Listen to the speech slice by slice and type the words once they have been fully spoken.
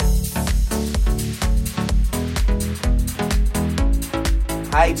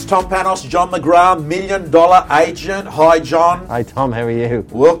Hey, it's Tom Panos, John McGrath, $1 Million Agent. Hi, John. Hi, Tom. How are you?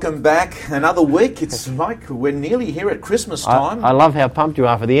 Welcome back. Another week. It's like we're nearly here at Christmas time. I love how pumped you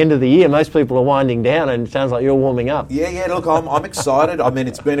are for the end of the year. Most people are winding down, and it sounds like you're warming up. Yeah. Look, I'm excited. I mean,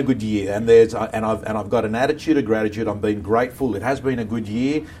 it's been a good year, and I've got an attitude of gratitude. I'm being grateful. It has been a good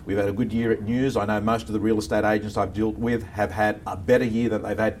year. We've had a good year at News. I know most of the real estate agents I've dealt with have had a better year than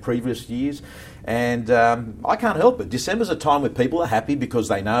they've had previous years. And I can't help it. December's a time where people are happy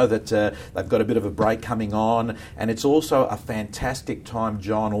because they know that they've got a bit of a break coming on, and it's also a fantastic time,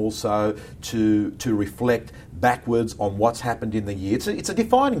 John, also to reflect backwards on what's happened in the year. It's a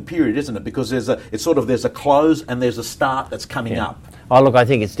defining period, isn't it? Because there's a close and there's a start that's coming up. Oh, look, I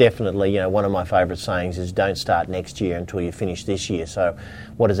think it's definitely, one of my favourite sayings is don't start next year until you finish this year. So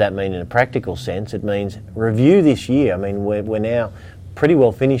what does that mean in a practical sense? It means review this year. I mean, we're now pretty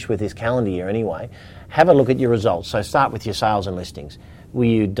well finished with this calendar year anyway. Have a look at your results. So start with your sales and listings. Were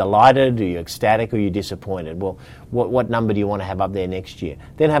you delighted? Are you ecstatic? Or are you disappointed? Well, what number do you want to have up there next year?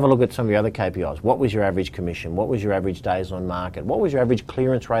 Then have a look at some of your other KPIs. What was your average commission? What was your average days on market? What was your average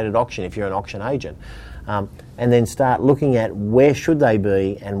clearance rate at auction if you're an auction agent? And then start looking at where should they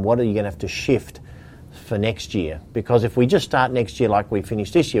be and what are you going to have to shift for next year, because if we just start next year like we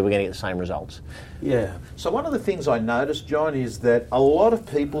finished this year, we're going to get the same results. Yeah. So one of the things I noticed, John, is that a lot of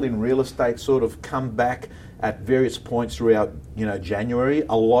people in real estate sort of come back at various points throughout, January.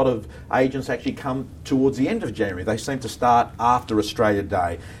 A lot of agents actually come towards the end of January. They seem to start after Australia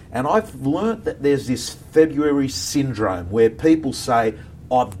Day. And I've learnt that there's this February syndrome where people say,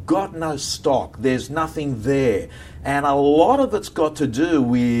 I've got no stock, there's nothing there. And a lot of it's got to do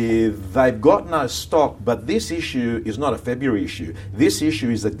with they've got no stock, but this issue is not a February issue. This issue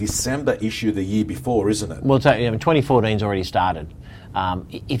is a December issue the year before, isn't it? Well, 2014's already started.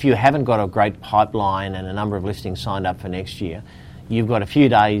 If you haven't got a great pipeline and a number of listings signed up for next year, you've got a few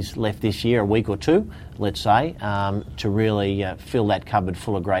days left this year, a week or two, let's say, to really fill that cupboard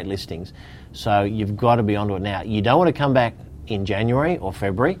full of great listings. So you've got to be onto it now. You don't want to come back in January or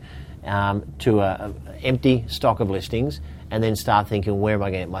February to an empty stock of listings and then start thinking, where am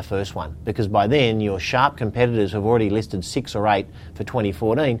I going to get my first one? Because by then your sharp competitors have already listed 6 or 8 for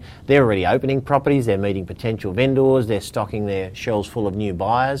 2014. They're already opening properties, they're meeting potential vendors, they're stocking their shelves full of new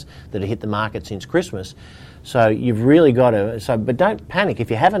buyers that have hit the market since Christmas. So you've really got to, but don't panic. If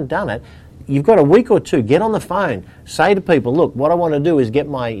you haven't done it, you've got a week or two, get on the phone, say to people, look, what I want to do is get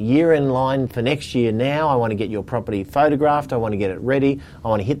my year in line for next year now. I want to get your property photographed, I want to get it ready, I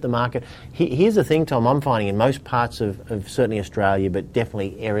want to hit the market. Here's the thing, Tom, I'm finding in most parts of certainly Australia, but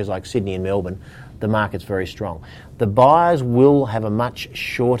definitely areas like Sydney and Melbourne, the market's very strong. The buyers will have a much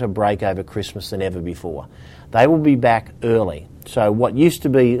shorter break over Christmas than ever before. They will be back early. So what used to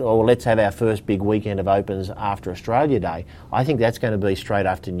be, let's have our first big weekend of opens after Australia Day, I think that's going to be straight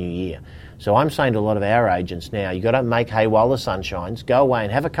after New Year. So I'm saying to a lot of our agents now, you've got to make hay while the sun shines, go away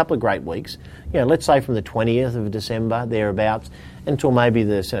and have a couple of great weeks. Let's say from the 20th of December, thereabouts, until maybe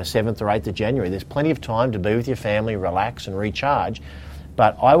the 7th or 8th of January. There's plenty of time to be with your family, relax and recharge.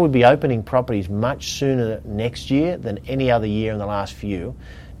 But I would be opening properties much sooner next year than any other year in the last few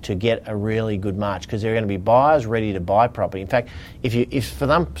to get a really good March, because there are going to be buyers ready to buy property. In fact, if for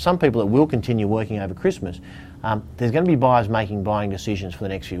them, some people that will continue working over Christmas, there's going to be buyers making buying decisions for the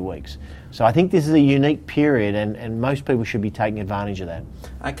next few weeks. So I think this is a unique period, and most people should be taking advantage of that.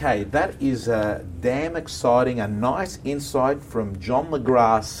 Okay, that is damn exciting. A nice insight from John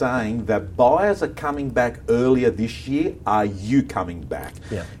McGrath saying that buyers are coming back earlier this year. Are you coming back?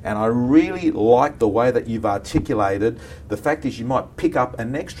 Yeah. And I really like the way that you've articulated. The fact is you might pick up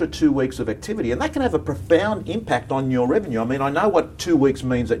an extra 2 weeks of activity, and that can have a profound impact on your revenue. I mean, I know what 2 weeks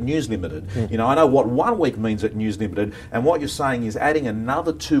means at News Limited. I know what 1 week means at News Limited, and what you're saying is adding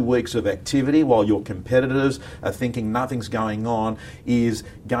another 2 weeks of activity while your competitors are thinking nothing's going on is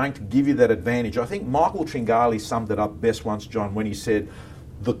going to give you that advantage. I think Michael Tringali summed it up best once, John, when he said,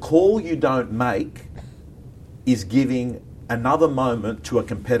 the call you don't make is giving another moment to a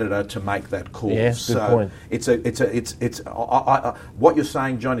competitor to make that call. Yes, good point. What you're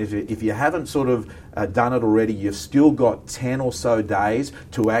saying, John, is if you haven't sort of done it already, you've still got 10 or so days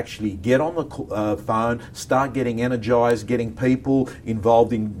to actually get on the phone, start getting energized, getting people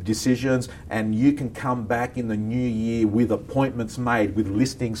involved in decisions, and you can come back in the new year with appointments made, with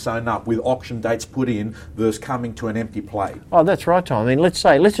listings sewn up, with auction dates put in, versus coming to an empty plate. Oh, that's right, Tom. I mean, let's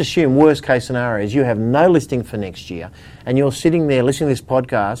assume worst case scenario is you have no listing for next year, and you're sitting there listening to this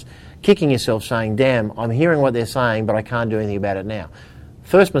podcast, kicking yourself saying, damn, I'm hearing what they're saying, but I can't do anything about it now.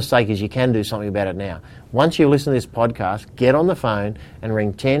 First mistake is you can do something about it now. Once you listen to this podcast, get on the phone and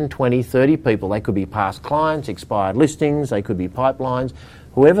ring 10, 20, 30 people. They could be past clients, expired listings, they could be pipelines.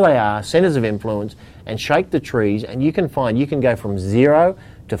 whoever they are, centres of influence, and shake the trees, and you can go from 0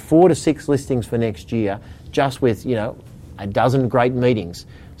 to 4 to 6 listings for next year just with, a dozen great meetings.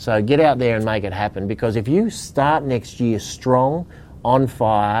 So get out there and make it happen, because if you start next year strong, on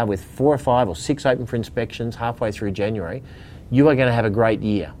fire, with 4 or 5 or 6 open for inspections halfway through January, you are going to have a great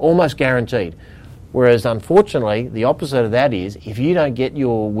year, almost guaranteed. Whereas, unfortunately, the opposite of that is, if you don't get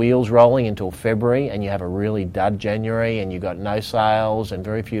your wheels rolling until February and you have a really dud January and you've got no sales and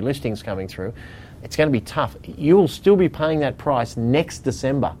very few listings coming through, it's going to be tough. You will still be paying that price next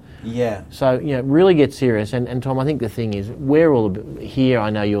December. Yeah. So, really get serious. And Tom, I think the thing is, we're all here,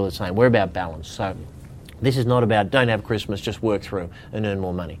 I know you're the same, we're about balance. So this is not about don't have Christmas, just work through and earn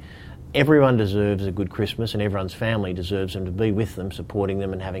more money. Everyone deserves a good Christmas, and everyone's family deserves them to be with them, supporting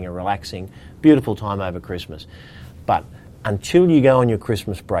them and having a relaxing, beautiful time over Christmas. But until you go on your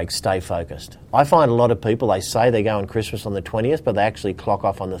Christmas break, stay focused. I find a lot of people, they say they go on Christmas on the 20th, but they actually clock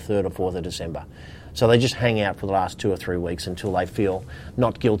off on the 3rd or 4th of December. So they just hang out for the last 2 or 3 weeks until they feel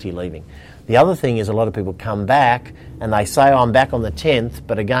not guilty leaving. The other thing is, a lot of people come back and they say, I'm back on the 10th,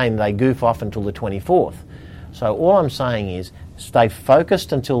 but again, they goof off until the 24th. So all I'm saying is, stay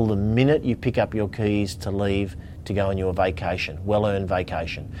focused until the minute you pick up your keys to leave to go on your vacation, well-earned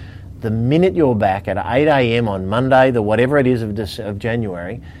vacation. The minute you're back at 8 a.m. on Monday, the whatever it is of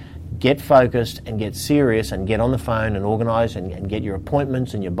January, get focused and get serious and get on the phone and organise and get your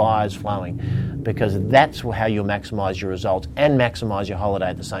appointments and your buyers flowing, because that's how you'll maximise your results and maximise your holiday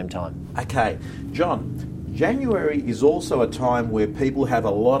at the same time. Okay, John, January is also a time where people have a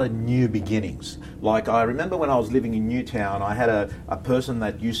lot of new beginnings. Like, I remember when I was living in Newtown, I had a person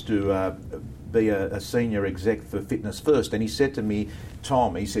that used to be a senior exec for Fitness First, and he said to me,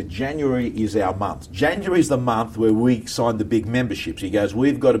 Tom, he said, January is our month. January is the month where we sign the big memberships. He goes,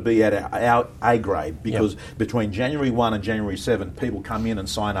 we've got to be at our A grade, because between January 1 and January 7, people come in and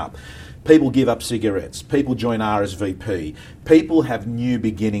sign up. People give up cigarettes. People join RSVP. People have new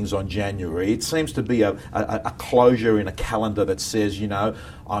beginnings on January. It seems to be a closure in a calendar that says,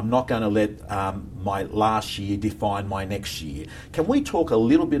 I'm not going to let my last year define my next year. Can we talk a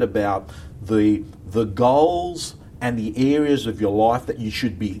little bit about the goals and the areas of your life that you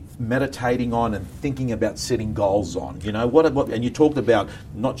should be meditating on and thinking about setting goals on? And you talked about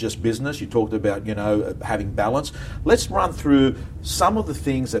not just business, you talked about, having balance. Let's run through some of the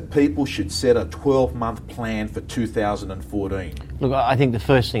things that people should set a 12-month plan for 2014. Look, I think the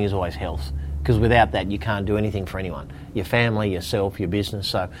first thing is always health, because without that you can't do anything for anyone, your family, yourself, your business.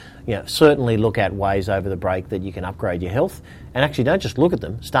 So, certainly look at ways over the break that you can upgrade your health, and actually don't just look at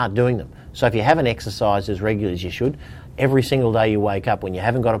them, start doing them. So if you haven't exercised as regularly as you should, every single day you wake up, when you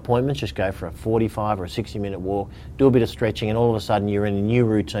haven't got appointments, just go for a 45 or a 60-minute walk, do a bit of stretching, and all of a sudden you're in a new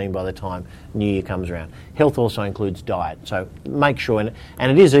routine by the time New Year comes around. Health also includes diet, so make sure,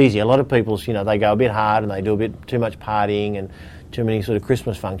 and it is easy. A lot of people, they go a bit hard and they do a bit too much partying and too many sort of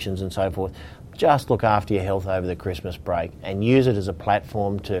Christmas functions and so forth. Just look after your health over the Christmas break and use it as a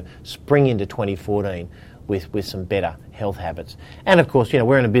platform to spring into 2014 with some better health habits. And of course,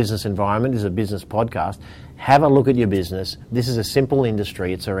 we're in a business environment. This is a business podcast. Have a look at your business. This is a simple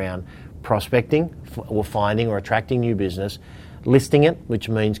industry. It's around prospecting or finding or attracting new business, listing it, which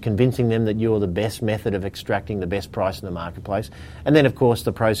means convincing them that you're the best method of extracting the best price in the marketplace, and then of course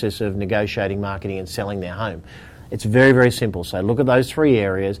the process of negotiating, marketing and selling their home. It's very, very simple. So look at those 3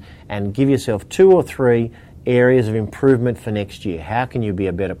 areas and give yourself 2 or 3 areas of improvement for next year. How can you be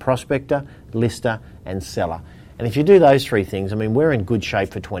a better prospector, lister and seller? And if you do those 3 things, we're in good shape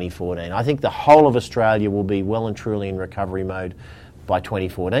for 2014. I think the whole of Australia will be well and truly in recovery mode by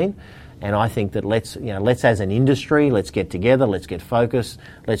 2014. And I think that let's as an industry, let's get together, let's get focused,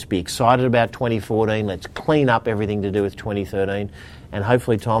 let's be excited about 2014, let's clean up everything to do with 2013. And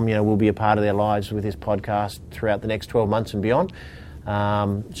hopefully, Tom, we'll be a part of their lives with this podcast throughout the next 12 months and beyond.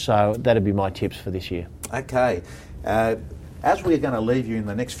 So that'd be my tips for this year. Okay. As we're going to leave you in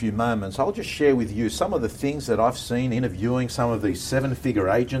the next few moments, I'll just share with you some of the things that I've seen interviewing some of these 7-figure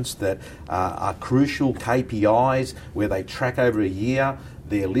agents that are crucial KPIs where they track over a year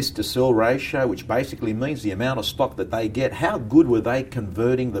their list to sell ratio, which basically means the amount of stock that they get. How good were they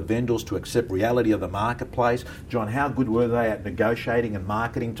converting the vendors to accept reality of the marketplace? John, how good were they at negotiating and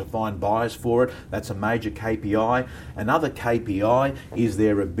marketing to find buyers for it? That's a major KPI. Another KPI is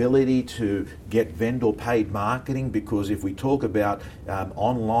their ability to get vendor paid marketing, because if we talk about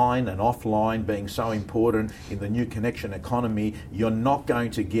online and offline being so important in the new connection economy, you're not going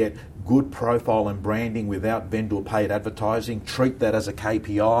to get good profile and branding without vendor paid advertising. Treat that as a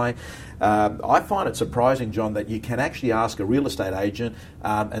KPI. I find it surprising, John, that you can actually ask a real estate agent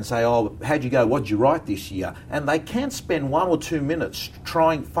and say, oh, how'd you go? What'd you write this year? And they can spend 1 or 2 minutes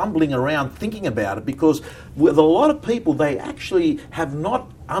fumbling around thinking about it, because with a lot of people, they actually have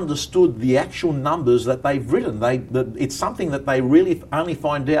not understood the actual numbers that they've written. It's something that they really only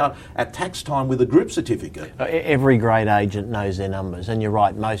find out at tax time with a group certificate. Every great agent knows their numbers, and you're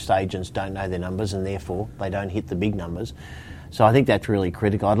right, most agents don't know their numbers, and therefore they don't hit the big numbers. So I think that's really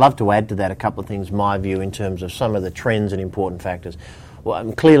critical. I'd love to add to that a couple of things, my view, in terms of some of the trends and important factors.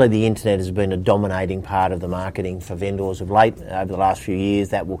 Well, clearly the internet has been a dominating part of the marketing for vendors of late, over the last few years.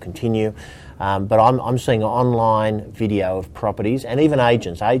 That will continue. But I'm seeing online video of properties, and even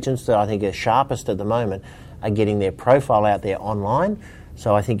agents that I think are sharpest at the moment are getting their profile out there online.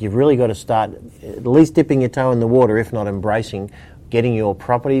 So I think you've really got to start at least dipping your toe in the water, if not embracing getting your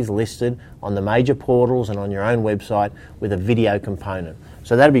properties listed on the major portals and on your own website with a video component.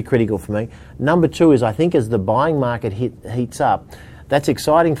 So that'll be critical for me. Number 2 is, I think as the buying market heats up, that's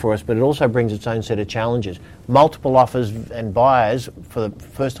exciting for us, but it also brings its own set of challenges. Multiple offers and buyers, for the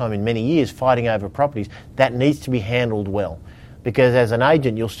first time in many years, fighting over properties. That needs to be handled well. Because as an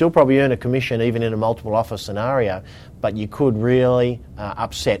agent, you'll still probably earn a commission even in a multiple offer scenario, but you could really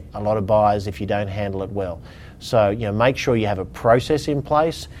upset a lot of buyers if you don't handle it well. So, make sure you have a process in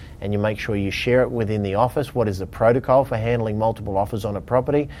place, and you make sure you share it within the office. What is the protocol for handling multiple offers on a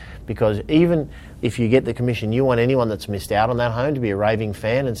property? Because even if you get the commission, you want anyone that's missed out on that home to be a raving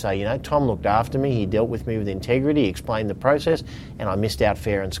fan and say, Tom looked after me, he dealt with me with integrity, he explained the process, and I missed out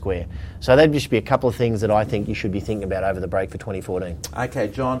fair and square. So that'd just be a couple of things that I think you should be thinking about over the break for 2014. Okay,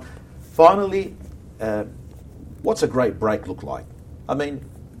 John. Finally, what's a great break look like? I mean,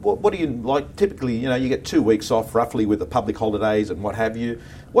 what do you like? Typically, you get 2 weeks off roughly with the public holidays and what have you.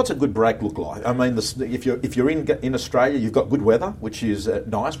 What's a good break look like? I mean, if you're in Australia, you've got good weather, which is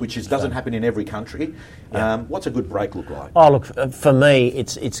nice, doesn't happen in every country. Yeah. What's a good break look like? Oh, look, for me,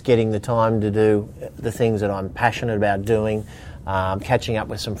 it's getting the time to do the things that I'm passionate about doing. Catching up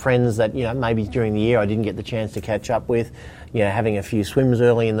with some friends that maybe during the year I didn't get the chance to catch up with, having a few swims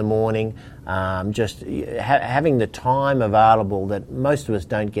early in the morning, just having the time available that most of us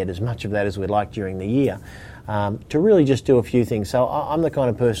don't get as much of that as we'd like during the year, to really just do a few things. So I'm the kind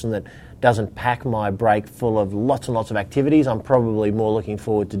of person that doesn't pack my break full of lots and lots of activities. I'm probably more looking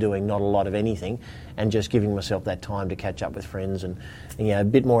forward to doing not a lot of anything and just giving myself that time to catch up with friends and a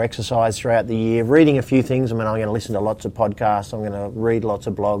bit more exercise throughout the year, reading a few things. I'm going to listen to lots of podcasts. I'm going to read lots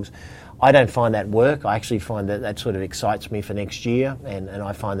of blogs. I don't find that work. I actually find that sort of excites me for next year, and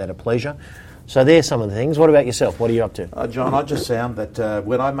I find that a pleasure. So there's some of the things. What about yourself? What are you up to? John, I just found that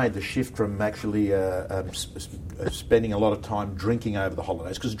when I made the shift from actually spending a lot of time drinking over the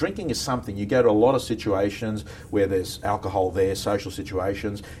holidays, because drinking is something, you go to a lot of situations where there's alcohol there, social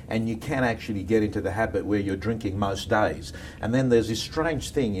situations, and you can actually get into the habit where you're drinking most days. And then there's this strange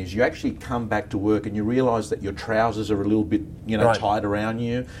thing is you actually come back to work and you realise that your trousers are a little bit right. tight around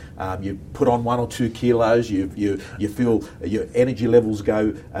you. You put on 1 or 2 kilos, you feel your energy levels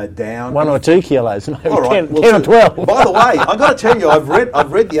go down. 1 or 2 kilos, no, all right. 10 or 12. By the way, I've got to tell you, I've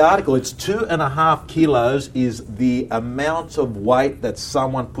read the article. It's 2.5 kilos is the amount of weight that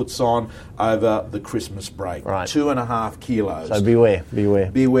someone puts on over the Christmas break. Right. 2.5 kilos. So beware.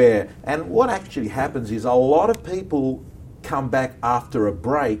 Beware. And what actually happens is a lot of people come back after a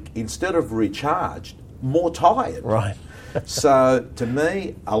break, instead of recharged, more tired. Right. So to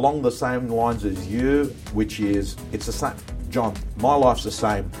me, along the same lines as you, which is, it's the same. John, my life's the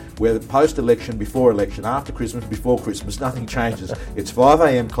same. Whether post-election, before election, after Christmas, before Christmas, nothing changes. It's 5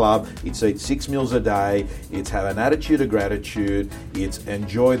 a.m. club, it's eat 6 meals a day, it's have an attitude of gratitude, it's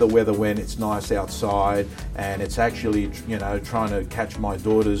enjoy the weather when it's nice outside, and it's actually, trying to catch my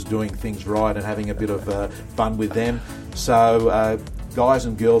daughters doing things right and having a bit of fun with them. So, guys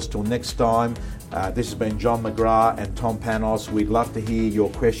and girls, till next time, this has been John McGrath and Tom Panos. We'd love to hear your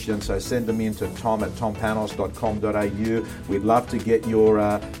questions, so send them in to tom@tompanos.com.au. We'd love to get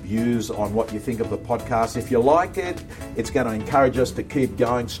your views on what you think of the podcast. If you like it, it's going to encourage us to keep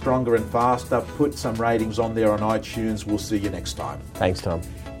going stronger and faster. Put some ratings on there on iTunes. We'll see you next time. Thanks, Tom.